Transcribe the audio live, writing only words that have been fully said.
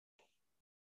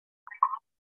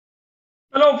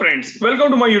Hello friends, welcome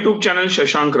to my YouTube channel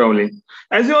Shashank Rawli.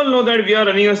 As you all know that we are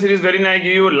running a series wherein I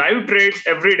give you live trades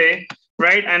every day,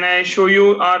 right? And I show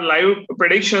you our live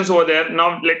predictions over there.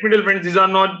 Now let me tell friends, these are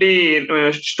not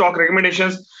the stock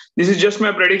recommendations. This is just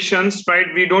my predictions, right?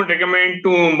 We don't recommend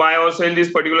to buy or sell these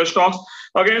particular stocks.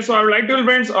 Okay, so I would like to tell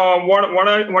friends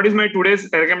what is my today's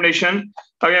recommendation.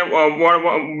 Okay,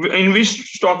 in which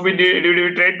stock did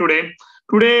we trade today?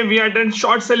 Today we are done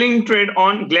short selling trade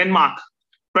on Glenmark.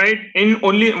 Right, in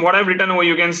only what I've written over,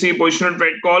 you can see positional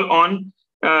trade call on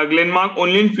Glenmark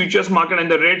only in futures market, and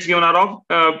the rates given are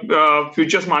of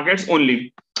futures markets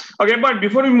only. Okay, but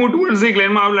before we move towards the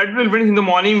Glenmark, I would like to tell in the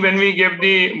morning when we gave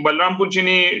the Balrampur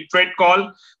Chini trade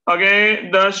call. Okay,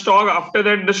 the stock after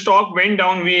that the stock went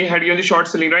down. We had given the short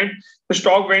selling, right? The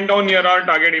stock went down near our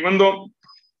target, even though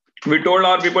we told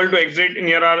our people to exit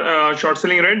near our short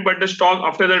selling rate, but the stock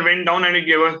after that went down and it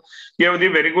gave the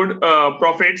very good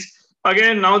profits.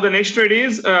 Again, now the next trade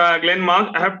is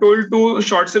Glenmark. I have told to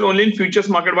short sell only in futures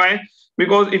market. Why?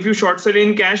 Because if you short sell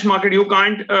in cash market, you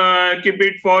can't keep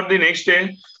it for the next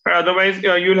day. Otherwise,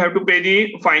 you'll have to pay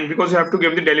the fine because you have to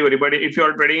give the delivery. But if you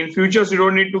are trading in futures, you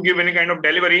don't need to give any kind of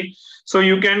delivery. So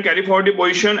you can carry forward the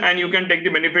position and you can take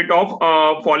the benefit of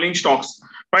falling stocks.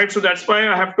 Right. So that's why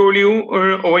I have told you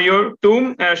over here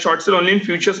to short sell only in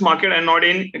futures market and not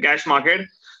in cash market.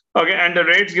 Okay, and the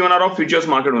rates given are of futures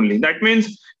market only. That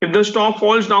means if the stock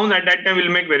falls down at that time, we'll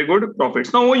make very good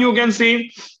profits. Now you can see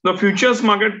the futures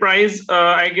market price.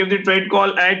 I gave the trade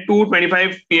call at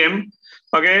 2:25 p.m.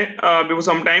 Okay, before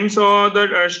some time. So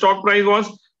the stock price was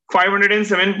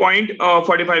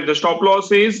 507.45. The stop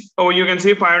loss is you can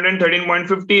see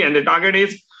 513.50, and the target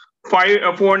is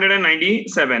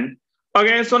 497.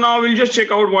 Okay, so now we'll just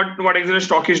check out what exactly the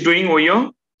stock is doing over here.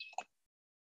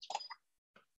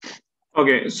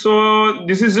 Okay, so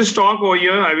this is the stock over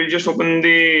here. I will just open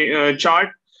the chart.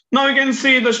 Now you can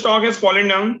see the stock has fallen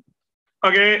down.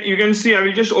 Okay, you can see I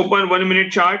will just open 1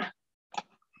 minute chart.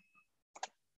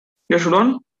 Yes, hold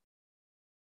on.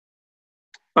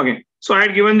 Okay, so I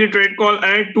had given the trade call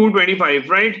at 2:25,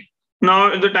 right?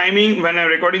 Now the timing when I'm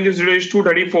recording this video is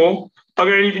 2:34.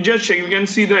 Okay, just check. You can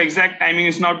see the exact timing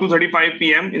is now 2:35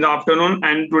 p.m. in the afternoon,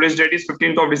 and today's date is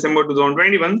 15th of December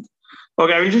 2021.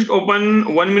 Okay, I will just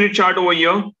open 1 minute chart over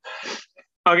here.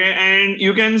 Okay, and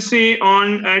you can see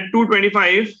on at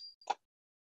 2:25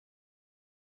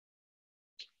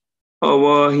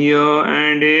 over here,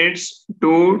 and it's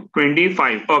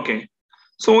 2:25. Okay,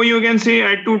 so you can see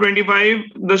at 2:25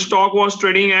 the stock was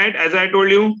trading at, as I told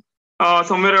you,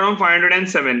 somewhere around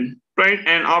 507, right?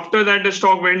 And after that the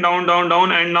stock went down,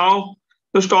 and now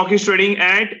the stock is trading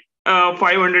at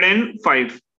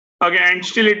 505. Okay, and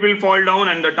still it will fall down,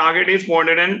 and the target is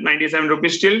 497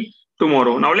 rupees still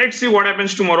tomorrow. Now let's see what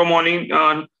happens tomorrow morning.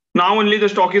 Now only the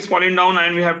stock is falling down,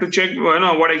 and we have to check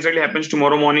what exactly happens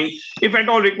tomorrow morning. If at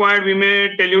all required, we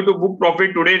may tell you to book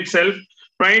profit today itself,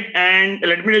 right? And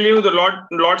let me tell you the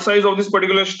lot size of this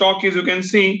particular stock is, you can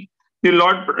see the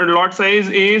lot size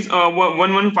is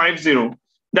 1150.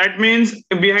 That means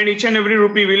behind each and every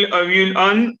rupee we'll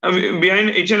earn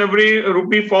behind each and every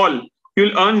rupee fall,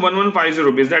 you'll earn 1150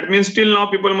 rupees. That means still now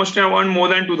people must have earned more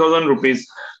than 2000 rupees.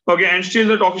 Okay, and still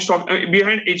the stock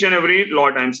behind each and every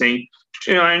lot, I'm saying,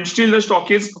 and still the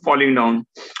stock is falling down.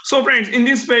 So friends, in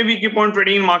this way we keep on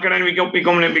trading in market, and we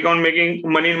become making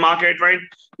money in market, right?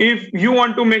 If you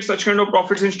want to make such kind of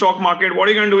profits in stock market, what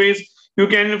you can do is, you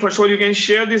can, first of all, you can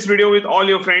share this video with all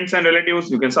your friends and relatives.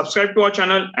 You can subscribe to our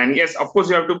channel, and yes, of course,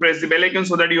 you have to press the bell icon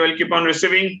so that you will keep on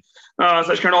receiving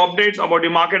such kind of updates about the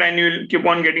market, and you will keep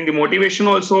on getting the motivation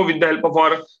also with the help of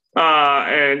our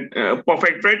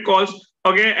perfect trade calls.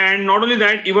 Okay, and not only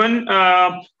that, even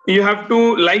you have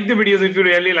to like the videos if you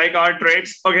really like our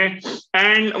trades. Okay,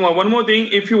 and one more thing,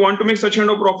 if you want to make such kind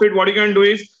of profit, what you can do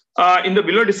is, in the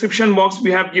below description box,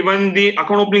 we have given the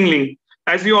account opening link.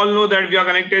 As you all know that we are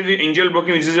connected with Angel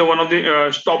Broking, which is one of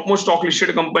the topmost stock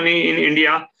listed company in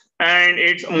India, and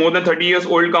it's more than 30 years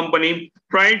old company,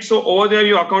 right? So over there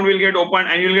your account will get open,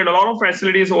 and you'll get a lot of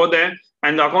facilities over there,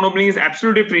 and the account opening is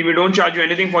absolutely free. We don't charge you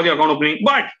anything for the account opening.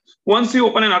 But once you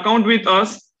open an account with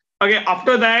us, okay,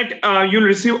 after that you'll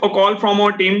receive a call from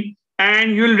our team,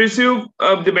 and you'll receive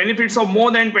the benefits of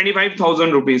more than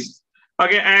 25,000 rupees.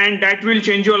 Okay, and that will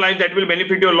change your life. That will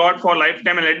benefit you a lot for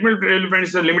lifetime. And let me tell you, friends,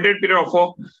 it's a limited period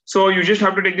offer, so you just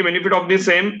have to take the benefit of the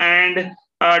same, and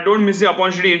don't miss the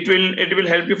opportunity. It will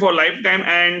help you for lifetime,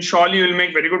 and surely you will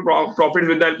make very good profit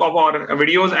with the help of our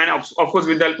videos, and of course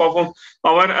with the help of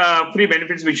our free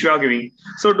benefits which we are giving.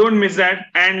 So don't miss that,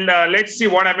 and let's see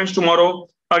what happens tomorrow.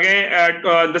 Okay,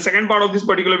 the second part of this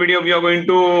particular video we are going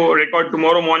to record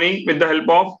tomorrow morning with the help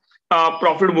of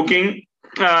profit booking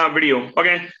video.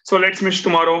 Okay, so let's meet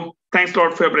tomorrow. Thanks a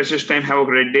lot for your precious time. Have a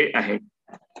great day ahead.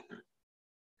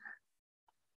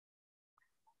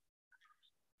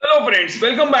 Hello friends,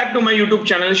 welcome back to my YouTube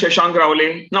channel Shashank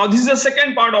Rawale. Now this is the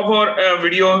second part of our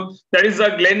video, that is the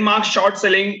Glenmark short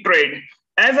selling trade.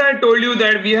 As I told you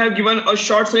that we have given a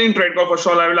short selling trade call. First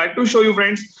of all, I would like to show you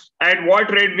friends at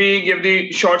what rate we give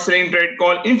the short selling trade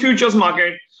call in futures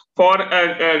market for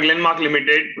Glenmark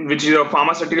Limited, which is a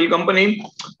pharmaceutical company.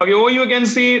 Okay, over you can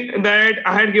see that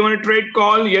I had given a trade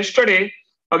call yesterday.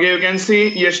 Okay, you can see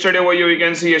yesterday, over you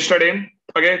can see yesterday.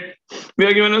 Okay, we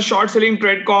are given a short selling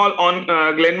trade call on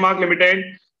Glenmark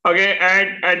Limited. Okay,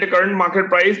 at the current market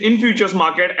price in futures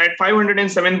market at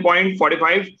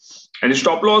 507.45, and the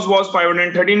stop loss was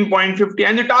 513.50,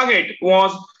 and the target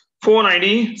was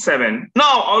 497.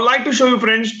 Now I would like to show you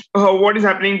friends what is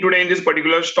happening today in this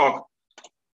particular stock.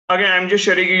 Okay, I'm just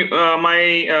sharing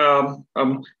my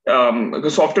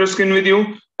software screen with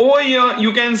you. Over here,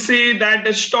 you can see that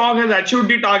the stock has achieved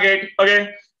the target.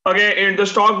 Okay, and the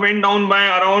stock went down by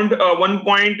around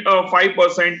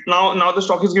 1.5%. Now the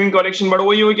stock is giving correction, but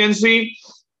over here you can see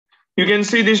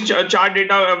this chart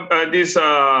data, this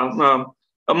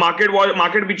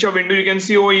market picture window. You can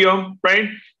see over here, right?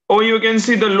 Over here you can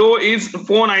see the low is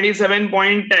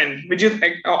 497.10, which is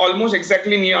almost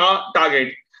exactly near our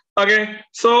target. Okay,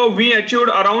 so we achieved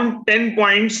around 10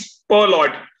 points per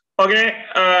lot. Okay,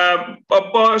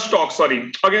 per stock, sorry.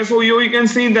 Okay, so you can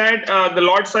see that the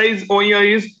lot size over here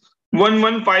is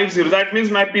 1150. That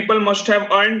means my people must have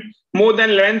earned more than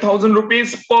 11,000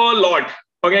 rupees per lot.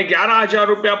 Okay, 11,000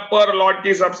 रुपया per lot के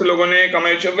हिसाब से लोगों ने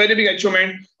कमाया. Very big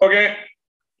achievement. Okay,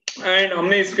 and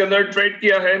हमने इसके अंदर trade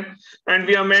किया है, and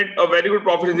we have made a very good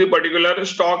profit in the particular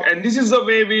stock. And this is the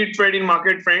way we trade in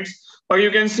market, friends. Okay,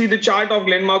 you can see the chart of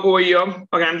Glenmark over here.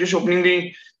 Okay, I'm just opening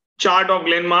the chart of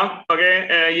Glenmark.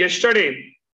 Okay,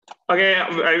 yesterday. Okay,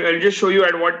 I'll just show you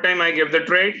at what time I gave the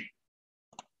trade.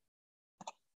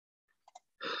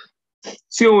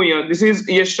 See over here, this is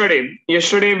yesterday.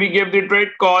 Yesterday we gave the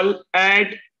trade call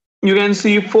at, you can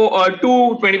see,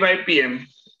 2:25 p.m.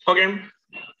 Okay,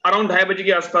 around 2:30 बजे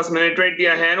के आसपास मैंने trade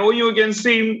किया है. And you can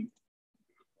see,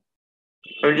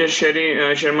 I'll just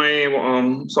share my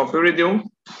software with you.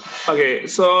 Okay,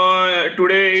 so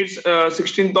today it's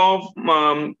 16th of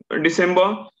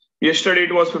December. Yesterday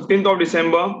it was 15th of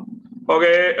December.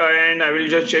 Okay, and I will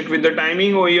just check with the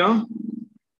timing over here.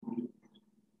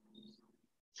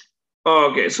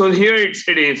 Okay, so here it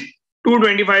is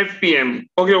 2:25 p.m.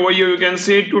 Okay, over here you can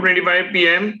see 2:25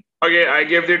 p.m. Okay, I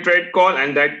gave the trade call,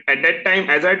 and that at that time,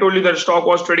 as I told you, the stock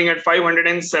was trading at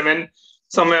 507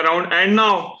 somewhere around. And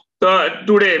now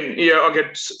today, yeah,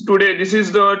 okay, today this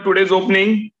is the today's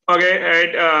opening. Okay,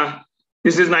 at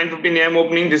this is 9:15 a.m.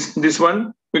 opening. This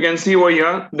one you can see over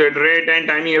here, the rate and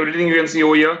timing, everything you can see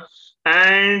over here.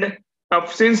 And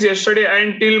since yesterday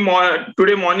until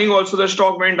today morning, also the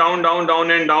stock went down,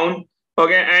 and down.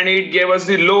 Okay, and it gave us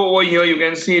the low over here. You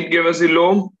can see it gave us the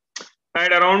low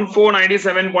at around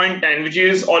 497.10, which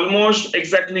is almost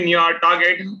exactly near our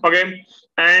target. Okay,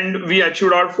 and we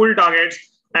achieved our full targets,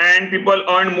 and people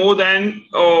earned more than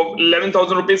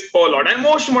 11,000 rupees per lot. And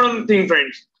most important thing,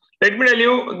 friends, let me tell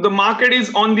you, the market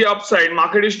is on the upside.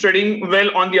 Market is trading well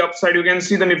on the upside. You can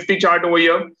see the Nifty chart over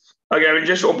here. Okay, I will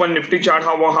just open Nifty chart,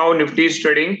 how Nifty is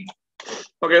trading.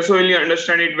 Okay, so you'll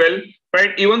understand it well,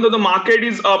 right? Even though the market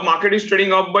is up, market is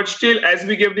trading up, but still, as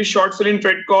we gave the short selling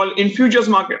trade call in futures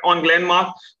market on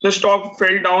Glenmark, the stock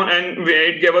fell down and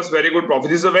it gave us very good profit.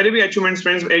 This is a very big achievement,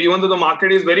 friends. Even though the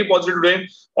market is very positive today,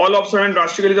 all of a sudden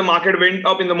drastically the market went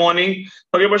up in the morning.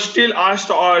 Okay, but still our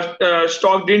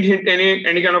stock didn't hit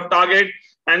any kind of target,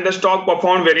 and the stock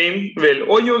performed very well.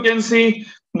 Or you can see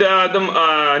the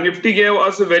Nifty gave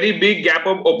us a very big gap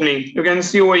up opening. You can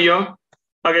see over here.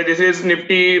 Okay, this is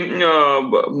Nifty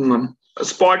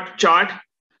spot chart.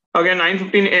 Okay,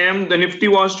 9:15 a.m. the Nifty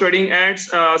was trading at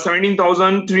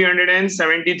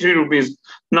 17,373 rupees.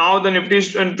 Now the Nifty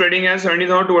is trading at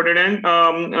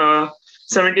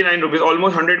 17,279 rupees,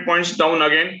 almost 100 points down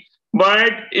again.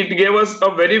 But it gave us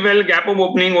a very well gap up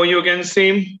opening, or you can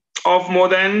see, of more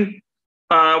than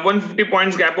 150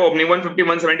 points gap opening, 150,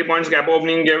 170 points gap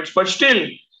opening gives. But still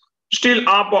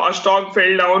our stock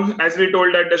fell down, as we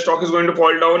told that the stock is going to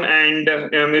fall down, and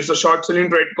it's a short selling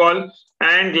trade call,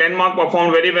 and Glenmark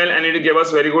performed very well, and it gave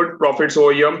us very good profits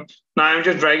over here. Now I'm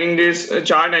just dragging this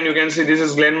chart, and you can see this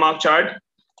is Glenmark chart.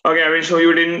 Okay, I will show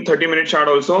you it in 30-minute chart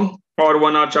also, or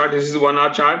 1 hour chart. This is 1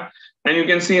 hour chart, and you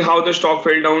can see how the stock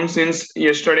fell down since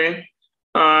yesterday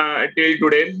till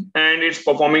today, and it's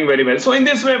performing very well. So in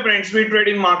this way, friends, we trade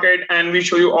in market, and we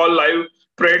show you all live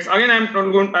trades. Again, I'm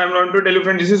not to tell you,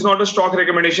 friends, this is not a stock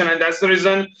recommendation, and that's the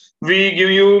reason we give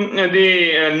you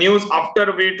the news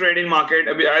after we trade in market,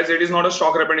 as it is not a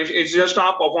stock recommendation. It's just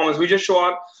our performance. We just show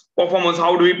our performance.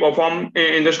 How do we perform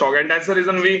in the stock, and that's the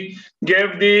reason we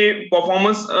gave the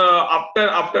performance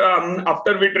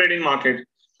after we trade in market.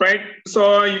 Right,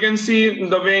 so you can see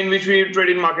the way in which we trade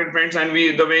in market, friends, and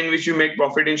the way in which you make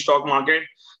profit in stock market.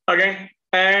 Okay,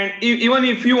 and even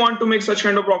if you want to make such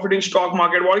kind of profit in stock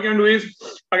market, what you can do is,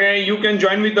 okay, you can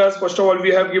join with us. First of all,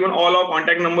 we have given all our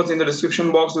contact numbers in the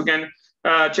description box. You can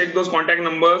check those contact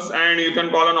numbers, and you can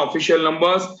call on official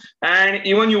numbers. And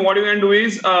even what you can do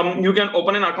is, you can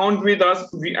open an account with us.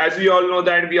 As we all know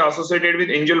that we are associated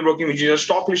with Angel Broking, which is a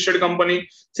stock listed company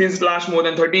since last more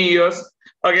than 30 years.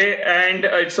 Okay, and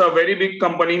it's a very big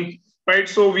company, right?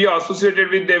 So we are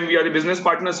associated with them. We are the business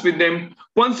partners with them.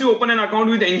 Once you open an account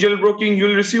with Angel Broking,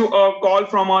 you'll receive a call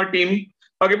from our team.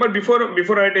 Okay, but before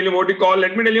I tell you about the call,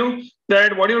 let me tell you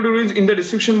that what you do is, in the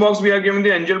description box we are given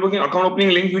the Angel Broking account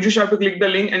opening link. You just have to click the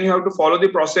link and you have to follow the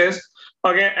process.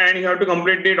 Okay, and you have to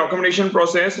complete the documentation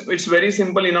process. It's very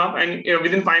simple enough, and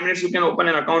within 5 minutes you can open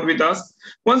an account with us.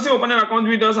 Once you open an account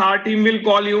with us, our team will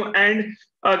call you, and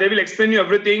they will explain you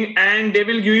everything, and they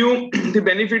will give you the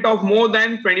benefit of more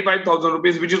than 25,000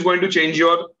 rupees, which is going to change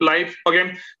your life.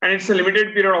 Okay, and it's a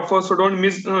limited period offer, so don't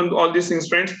miss all these things,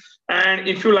 friends. And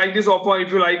if you like this offer,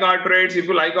 if you like our trades, if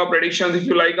you like our predictions, if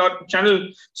you like our channel,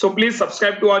 so please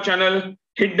subscribe to our channel,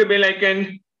 hit the bell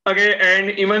icon. Okay,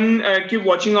 and even keep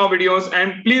watching our videos,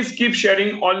 and please keep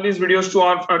sharing all these videos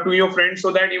to your friends,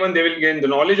 so that even they will gain the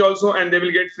knowledge also, and they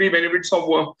will get free benefits of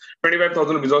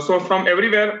 25,000 rupees also from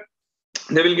everywhere.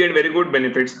 They will get very good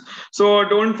benefits. So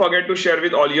don't forget to share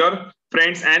with all your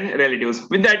friends and relatives.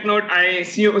 With that note, I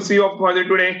see you for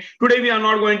today. Today we are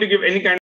not going to give any kind